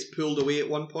mum. She gets pulled away at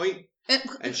one point,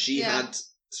 and she yeah. had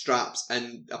straps,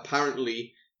 and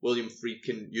apparently William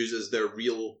Friedkin uses their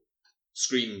real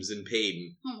screams in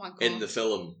pain Oh my god. in the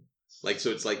film. Like,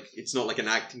 so it's like, it's not like an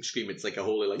acting scream, it's like a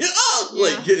holy, like, Yeah.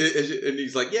 like, and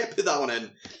he's like, yeah, put that one in.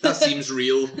 That seems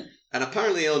real. And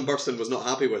apparently Ellen Burstyn was not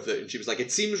happy with it, and she was like,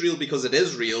 it seems real because it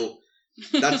is real.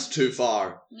 That's too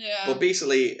far. Yeah. But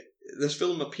basically, this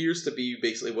film appears to be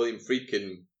basically William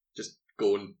Friedkin just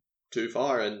going too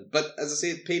far. But as I say,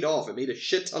 it paid off. It made a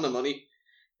shit ton of money.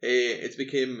 It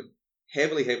became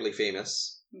heavily, heavily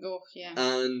famous. Oh, yeah.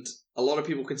 And a lot of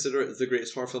people consider it the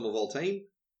greatest horror film of all time.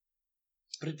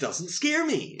 But it doesn't scare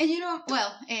me. And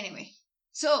well, anyway.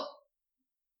 So,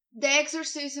 the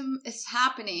exorcism is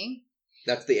happening.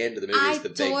 That's the end of the movie. I It's the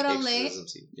big totally exorcism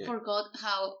scene. Yeah. forgot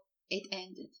how it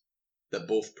ended. That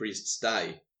both priests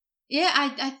die. Yeah,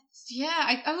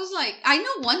 I was like, I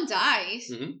know one dies,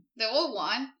 Mhm. the old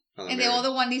one, Father and Mary. the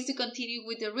other one needs to continue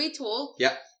with the ritual.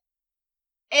 Yeah.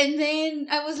 And then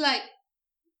I was like,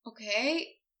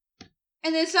 okay.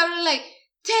 And then suddenly like,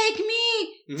 take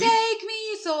me! Mhm. Take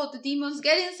me! So the demons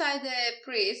get inside the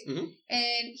priest, Mhm.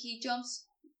 and he jumps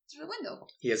through the window.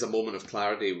 He has a moment of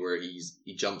clarity where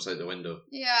he jumps out the window.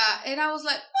 Yeah, and I was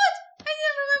like, what? I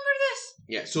didn't remember this.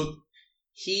 Yeah, so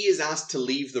he is asked to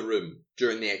leave the room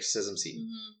during the exorcism scene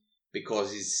Mm-hmm.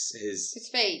 because his It's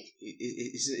fate.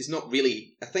 he's not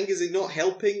really. I think, is he not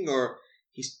helping, or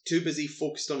he's too busy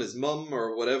focused on his mum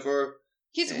or whatever.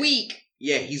 He's weak.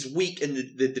 Yeah, he's weak, and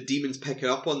the demons pick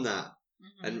up on that.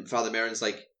 Mhm. And Father Merrin's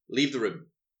like, leave the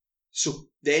room. So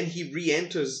then he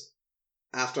re-enters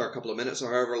after a couple of minutes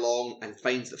or however long and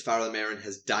finds that Father Merrin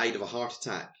has died of a heart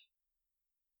attack.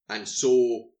 And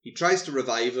so he tries to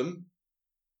revive him,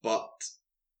 but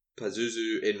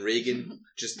Pazuzu in Reagan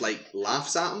just like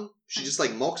laughs at him. She just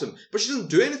like mocks him, but she doesn't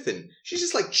do anything. She's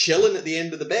just like chilling at the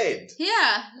end of the bed.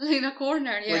 Yeah, in a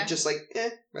corner, yeah. Like just like,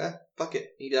 fuck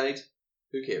it, he died.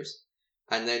 Who cares?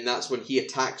 And then that's when he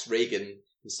attacks Reagan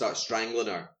and starts strangling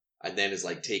her, and then is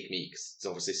like, take me, because it's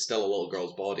obviously still a little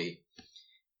girl's body.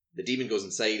 The demon goes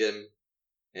inside him.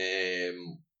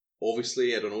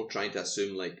 Obviously, I don't know, trying to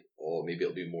assume like, oh, maybe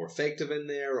it'll be more effective in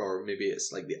there, or maybe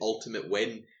it's like the ultimate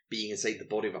win, being inside the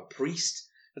body of a priest.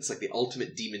 That's like the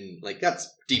ultimate demon, like that's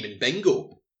demon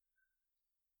bingo.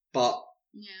 But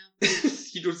Yeah.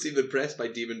 you don't seem impressed by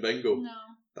demon bingo. No.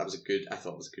 I thought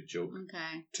it was a good joke.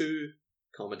 Okay. 2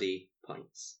 comedy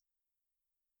points.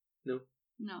 No.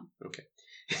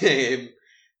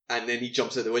 And then he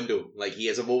jumps out the window. Like, he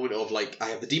has a moment of like, I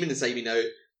have the demon inside me now.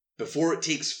 Before it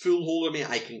takes full hold of me,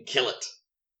 I can kill it.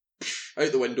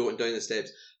 Out the window and down the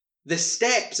steps. The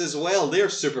steps as well, they're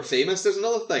super famous. There's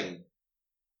another thing.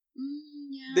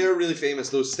 Yeah. They're really famous,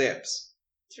 those steps.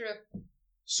 True.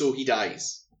 So he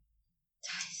dies.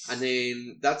 And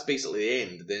then that's basically the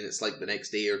end. Then it's like the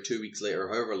next day or 2 weeks later,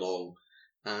 however long,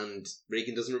 and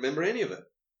Reagan doesn't remember any of it.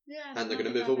 Yeah. And they're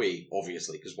going to move away,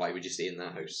 obviously, because why would you stay in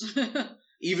that house? away.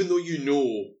 Even though you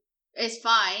know It's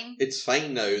fine. it's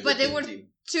fine now. But that there the were team-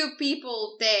 2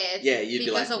 people dead. Yeah, you'd be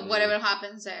because like, of whatever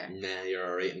happens there. Nah, you're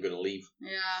alright, I'm going to leave.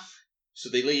 Yeah. So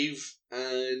they leave,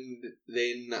 and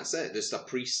then that's it. Just a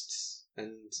priest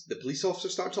and the police officer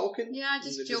start talking. Yeah, And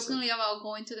just they're jokingly about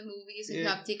going to the movies and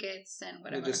Yeah. have tickets and And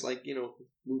whatever. they're just like,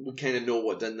 we kind of know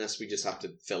what done this, we just have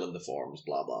to fill in the forms,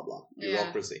 blah, blah, blah. Yeah.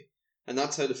 Bureaucracy. And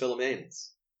that's how the film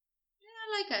ends.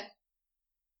 I like it.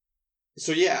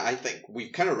 So yeah, I think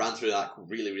we've kind of ran through that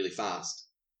really, really fast.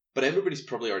 But everybody's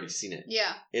probably already seen it.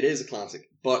 Yeah. It is a classic.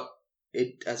 But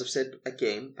it, as I've said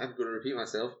again, I'm going to repeat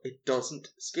myself, it doesn't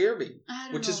scare me. I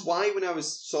don't Which know. is why when I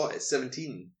saw it at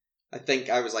 17, I think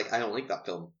I was like, I don't like that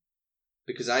film.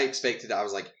 Because I expected, I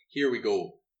was like, here we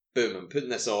go. Boom, I'm putting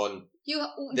this on.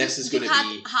 This is you gonna had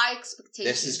be- high expectations.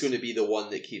 This is going to be the one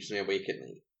that keeps me awake at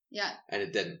night. Yeah. And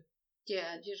it didn't.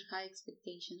 Yeah, your high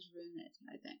expectations ruin it,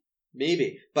 I think.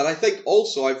 Maybe. But I think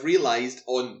also I've realised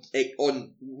on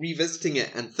revisiting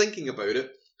it and thinking about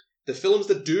it, the films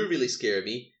that do really scare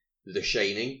me, The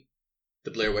Shining,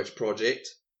 The Blair Witch Project,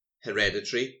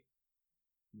 Hereditary,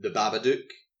 The Babadook,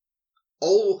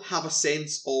 all have a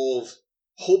sense of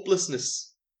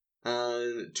hopelessness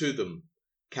to them.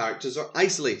 Characters are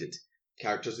isolated.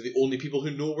 Characters are the only people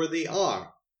who know where they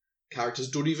are. Characters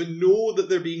don't even know that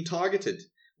they're being targeted.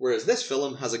 Whereas this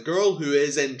film has a girl who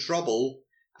is in trouble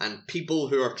and people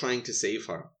who are trying to save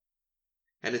her.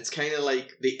 And it's kind of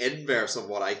like the inverse of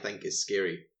what I think is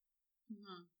scary.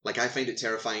 Mm-hmm. Like, I find it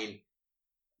terrifying,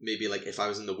 maybe like if I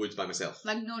was in the woods by myself.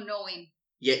 Like no knowing.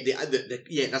 Yeah,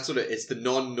 yeah, that's what it is, the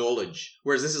non-knowledge.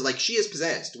 Whereas this is like, she is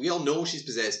possessed. We all know she's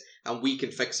possessed and we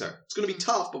can fix her. It's going to be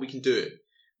tough, but we can do it.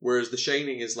 Whereas The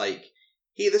Shining is like,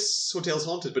 hey, this hotel's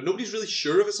haunted, but nobody's really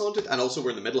sure if it's haunted, and also we're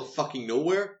in the middle of fucking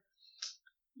nowhere.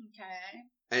 Okay.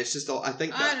 And it's just all, I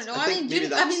think I that's... don't know. think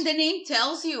maybe I mean, the name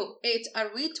tells you it's a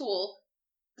ritual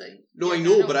No, I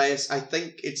know, but I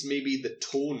think it's maybe the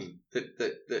tone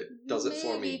that does it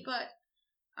for me. But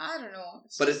I don't know.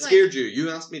 But it scared you. You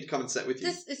asked me to come and sit with you.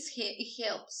 It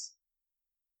helps.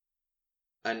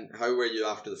 And how were you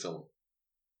after the film?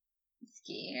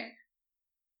 Scared.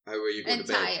 How were you going to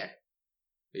bed? And tired.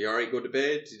 Are you alright going to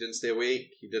bed? You didn't stay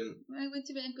awake? You didn't... I went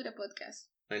to bed and put a podcast.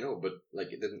 I know, but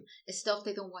like it didn't... It's stuff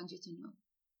they don't want you to know.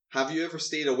 Have you ever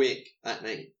stayed awake at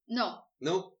night? No.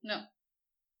 No? No.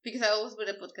 Because I always put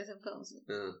a podcast and films.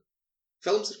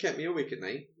 Films have kept me awake at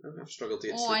night. I've struggled to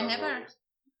get sleep. Oh, I never...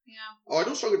 Yeah. Oh, I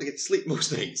don't struggle to get sleep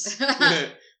most nights.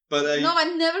 But no,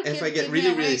 I never. If I get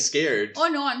really scared. Oh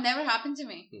no, it never happened to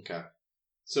me. Okay.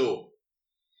 So,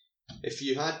 if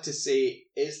you had to say,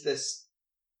 is this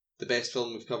the best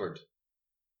film we've covered,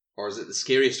 or is it the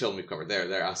scariest film we've covered? There,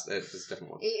 that's a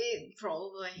different one.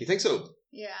 Probably. You think so?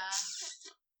 Yeah.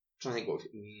 I'm trying to think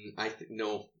what.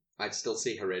 No, I'd still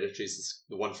say Hereditary is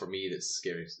the one for me that's the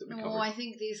scariest that we covered. No, I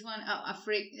think this one,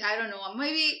 I don't know.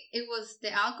 Maybe it was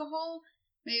the alcohol.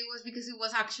 Maybe it was because it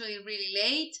was actually really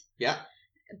late. Yeah.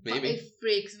 Maybe. But it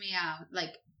freaks me out.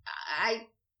 Like, I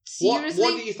seriously...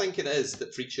 What do you think it is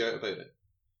that freaks you out about it?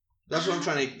 That's what I'm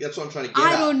trying to get at.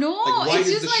 I don't know. Like, why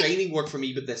it's does just The Shining work for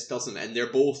me but this doesn't? And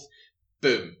they're both,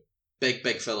 boom,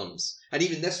 big films. And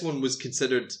even this one was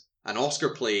considered an Oscar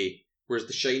play, whereas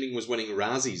The Shining was winning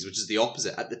Razzies, which is the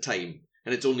opposite at the time.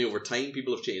 And it's only over time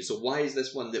people have changed. So why is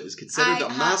this one that was considered a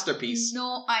masterpiece?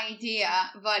 No idea,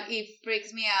 but it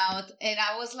freaks me out. And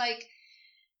I was like,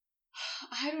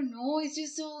 I don't know, it's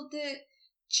just all the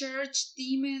church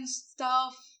demons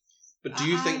stuff. But do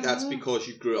you think that's because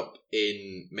you grew up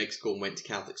in Mexico and went to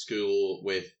Catholic school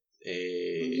with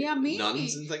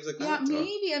nuns and things like that? Yeah,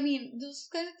 maybe. I mean, those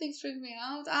kind of things freak me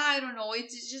out. I don't know.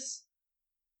 It's just...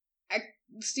 I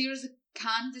seriously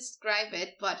can't describe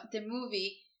it, but the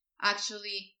movie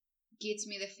actually gives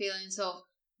me the feelings of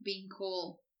being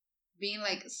cool. Being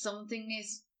like something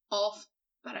is off,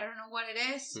 but I don't know what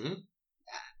it is. Mm-hmm.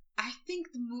 I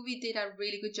think the movie did a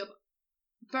really good job,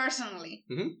 personally,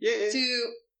 yeah.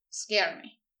 to scare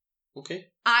me. Okay.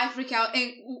 I freak out.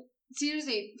 And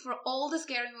seriously, for all the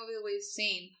scary movies we've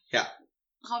seen,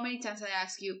 how many times I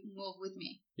ask you, move with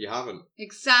me? You haven't.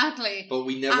 Exactly. But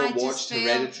we never watched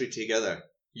Hereditary together.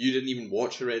 You didn't even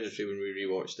watch Hereditary when we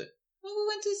rewatched it. Well, we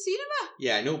went to the cinema.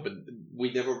 Yeah, I know, but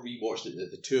we never rewatched it.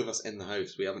 The two of us in the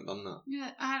house, we haven't done that.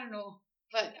 Yeah, I don't know.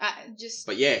 But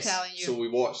But yes, telling you. So we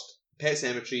watched Pet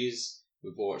Sematary,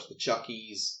 we've watched the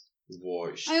Chuckies, we've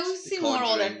watched I always see more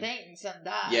other things than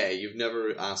that. Yeah, you've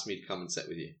never asked me to come and sit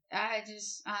with you. I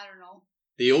don't know.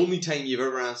 The only time you've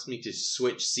ever asked me to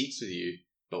switch seats with you,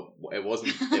 but it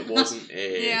wasn't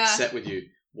sit with you,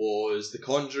 was The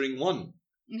Conjuring 1.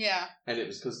 Yeah. And it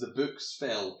was because the books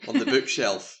fell on the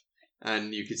bookshelf.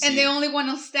 And you could see... And the only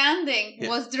one standing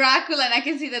was Dracula, and I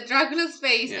can see the Dracula's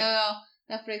face. Yeah. Oh,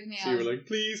 that freaked me out. So you were like,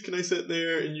 please, can I sit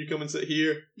there? And you come and sit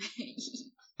here.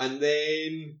 And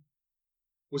then...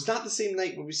 Was that the same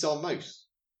night when we saw Mouse?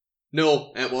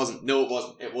 No, it wasn't. No,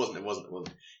 it wasn't.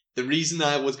 The reason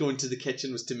I was going to the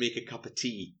kitchen was to make a cup of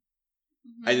tea.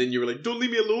 Mm-hmm. And then you were like, don't leave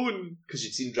me alone. Because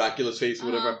you'd seen Dracula's face or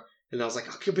whatever. And I was like,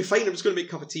 okay, it'll be fine, I'm just going to make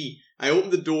a cup of tea. I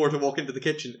opened the door to walk into the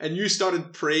kitchen, and you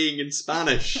started praying in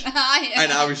Spanish.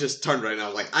 And I was just turned around, and I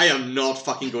was like, I am not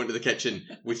fucking going to the kitchen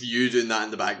with you doing that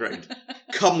in the background.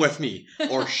 Come with me,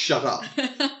 or shut up.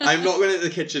 I'm not going into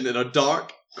the kitchen in a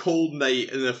dark, cold night,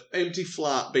 in an empty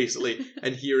flat, basically,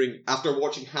 and hearing, after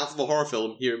watching half of a horror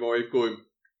film, hearing my wife going,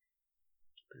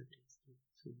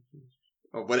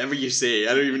 or whatever you say,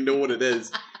 I don't even know what it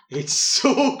is. It's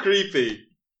so creepy.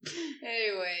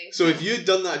 Anyway. So if you had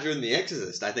done that during The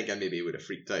Exorcist, I think I maybe would have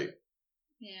freaked out.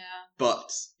 Yeah.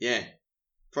 But, yeah.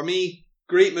 For me,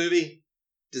 great movie.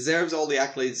 Deserves all the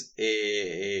accolades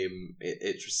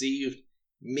it's received.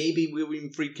 Maybe William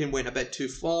Friedkin went a bit too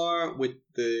far with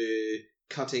the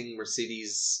cutting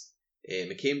Mercedes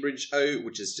McCambridge out,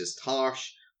 which is just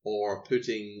harsh, or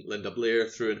putting Linda Blair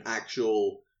through an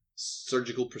actual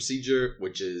surgical procedure,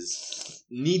 which is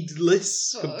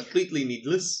needless. Completely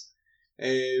needless.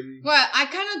 Well, I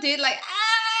kind of did like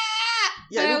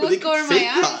Yeah, I know, but they could fake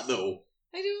that though.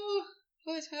 I do,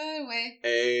 but anyway.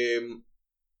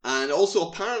 And also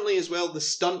apparently as well, the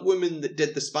stunt woman that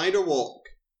did the spider walk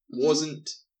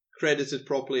wasn't credited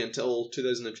properly until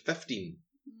 2015.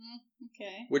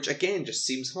 Okay. Which again just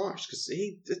seems harsh because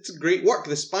it's great work.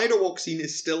 The spider walk scene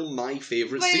is still my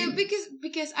favourite scene.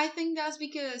 Because I think that's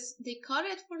because they cut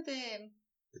it for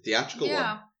the theatrical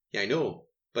one. Yeah, I know.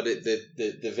 But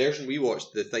the version we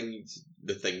watched, the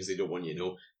things they don't want you to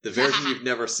know, the version you've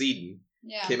never seen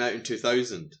came out in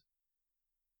 2000.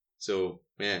 So,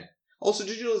 yeah. Also,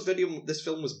 did you know this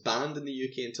film was banned in the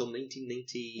UK until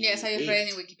 1998? Yes, I read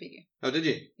it in Wikipedia. Oh, did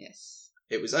you? Yes.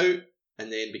 It was out,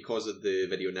 and then because of the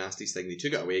Video Nasties thing, they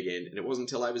took it away again, and it wasn't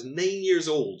until I was 9 years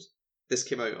old this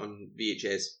came out on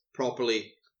VHS,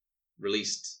 properly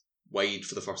released wide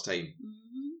for the first time.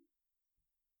 Mm-hmm.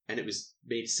 And it was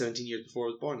made 17 years before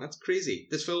I was born. That's crazy.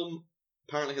 This film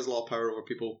apparently has a lot of power over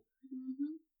people,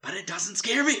 but it doesn't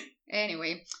scare me.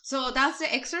 Anyway, so that's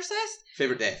The Exorcist.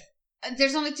 Favourite death?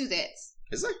 There's only 2 deaths.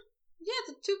 Is there?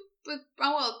 Yeah,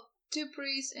 two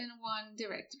priests and 1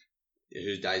 director.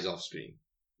 Who dies off screen.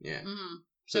 Yeah. Mm-hmm.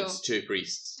 So it's 2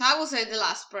 priests. I would say the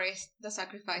last priest, the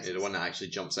sacrifice. Yeah, the one that actually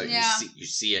jumps out Yeah. and you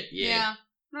see it. Yeah. Yeah,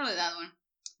 probably that one.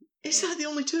 Is that the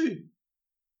only 2?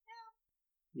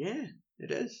 Yeah,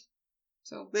 it is.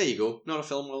 So There you go. Not a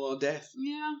film with a lot of death.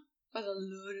 yeah, but a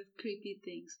lot of creepy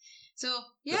things. So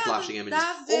The yeah, flashing images.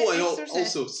 That's the And Exorcist.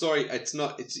 also, sorry,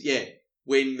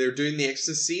 when they're doing the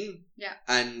Exorcist scene. Yeah.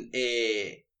 And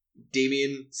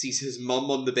Damien sees his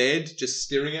mum on the bed, just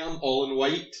staring at him, all in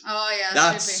white. Oh yeah,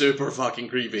 That's creepy. super fucking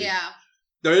creepy. Yeah.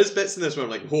 There is bits in this where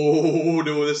I'm like, oh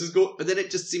no, this is good, but then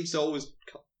it just seems to always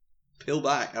peel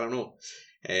back. I don't know.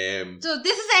 So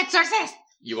this is Exorcist.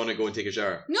 You want to go and take a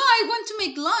shower? No, I want to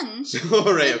make lunch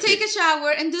All right. and Okay. take a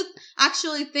shower and do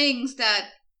actually things that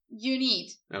you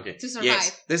need. Okay. to survive.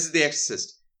 Yes, this is The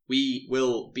Exorcist. We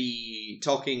will be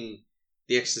talking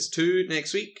The Exorcist 2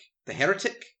 next week. The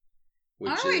Heretic.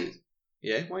 Which Are we? is...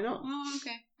 Yeah, why not? Oh,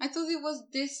 okay. I thought it was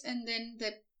this and then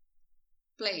the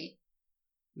play.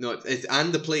 No, it's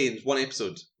and the play in one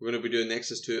episode. We're going to be doing The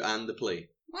Exorcist 2 and the play.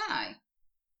 Why?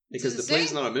 Because Does the it play's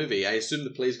say? not a movie. I assume the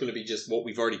play's going to be just what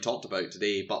we've already talked about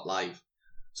today, but live.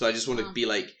 So I just want to Oh. be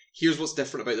like, here's what's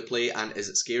different about the play, and is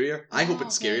it scarier? I hope Oh,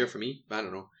 it's okay. scarier for me, but I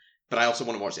don't know. But I also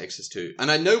want to watch The Exorcist 2.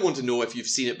 And I now want to know if you've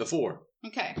seen it before.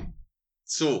 Okay.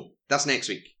 So, that's next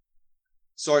week.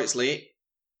 Sorry it's late.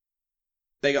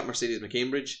 Big up Mercedes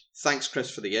McCambridge. Thanks, Chris,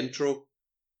 for the intro.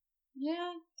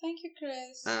 Yeah, thank you,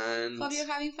 Chris. And Hope you're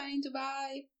having fun in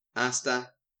Dubai.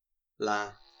 hasta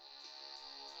la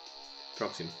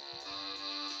próxima.